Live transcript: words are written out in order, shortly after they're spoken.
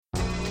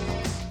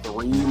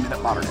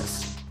3-Minute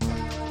Modernist.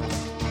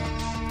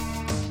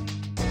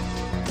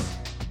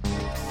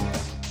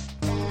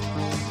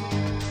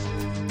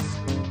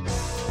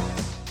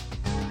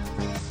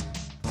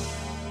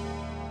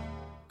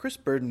 Chris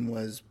Burden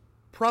was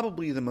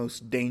probably the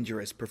most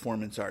dangerous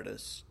performance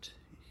artist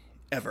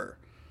ever.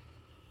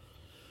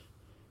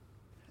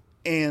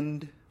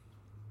 And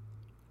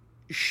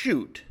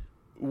Shoot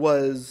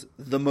was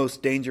the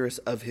most dangerous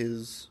of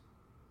his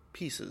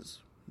pieces,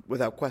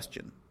 without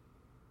question.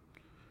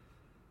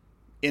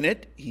 In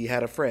it, he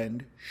had a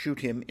friend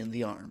shoot him in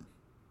the arm.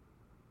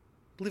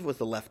 I believe it was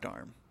the left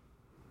arm.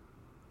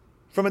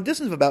 From a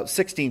distance of about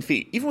 16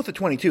 feet, even with a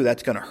 .22,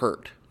 that's going to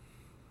hurt.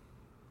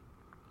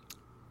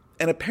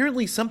 And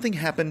apparently something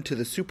happened to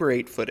the Super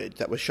 8 footage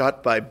that was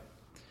shot by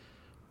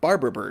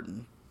Barbara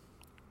Burden,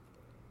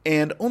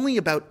 and only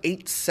about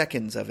 8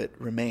 seconds of it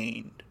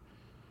remained.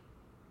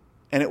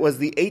 And it was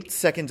the 8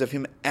 seconds of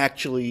him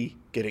actually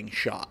getting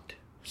shot.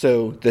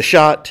 So the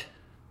shot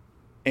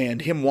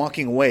and him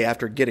walking away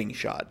after getting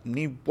shot. And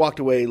he walked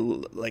away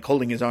like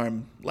holding his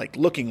arm, like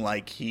looking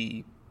like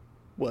he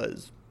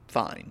was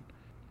fine.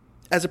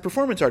 As a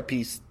performance art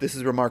piece, this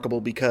is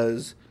remarkable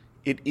because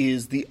it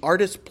is the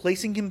artist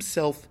placing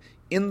himself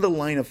in the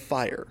line of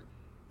fire.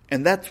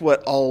 And that's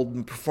what all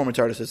performance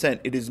artists have said.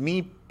 It is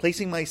me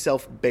placing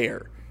myself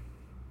bare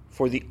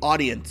for the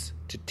audience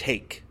to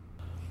take.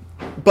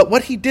 But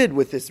what he did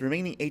with this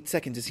remaining 8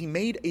 seconds is he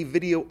made a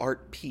video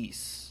art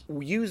piece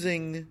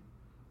using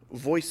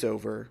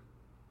voiceover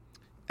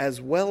as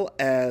well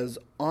as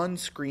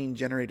on-screen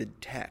generated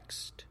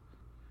text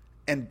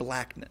and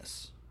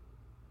blackness.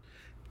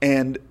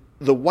 And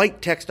the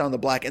white text on the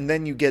black, and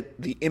then you get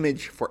the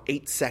image for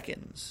 8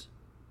 seconds.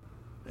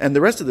 And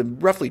the rest of the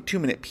roughly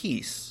 2-minute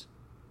piece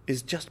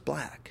is just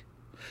black.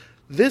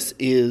 This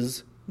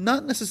is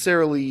not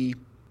necessarily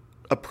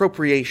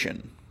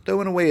appropriation,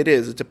 though in a way it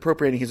is. It's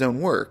appropriating his own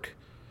work.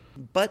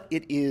 But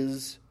it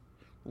is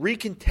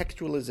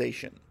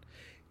recontextualization.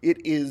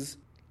 It is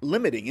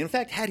limiting. In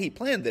fact, had he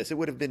planned this, it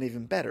would have been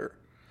even better.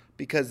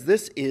 Because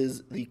this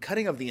is the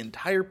cutting of the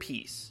entire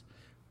piece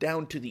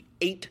down to the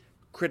 8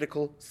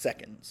 critical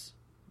seconds.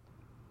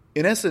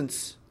 In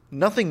essence,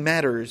 nothing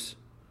matters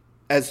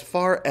as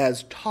far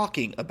as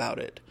talking about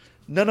it.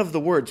 None of the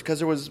words, because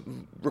there was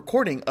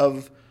recording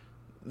of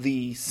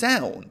the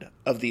sound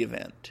of the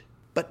event.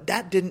 But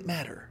that didn't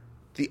matter.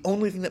 The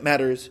only thing that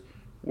matters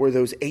were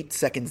those 8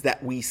 seconds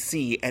that we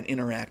see and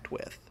interact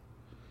with.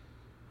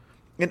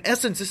 In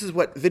essence, this is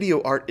what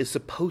video art is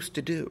supposed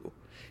to do.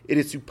 It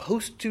is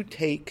supposed to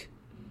take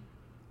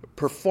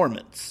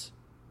performance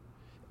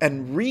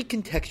and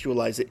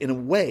recontextualize it in a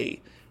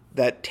way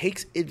that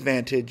takes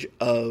advantage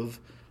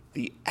of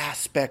the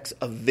aspects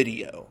of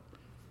video.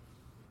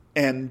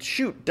 And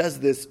Shoot does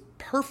this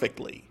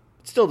perfectly.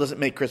 It still doesn't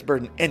make Chris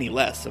Burden any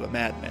less of a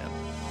madman.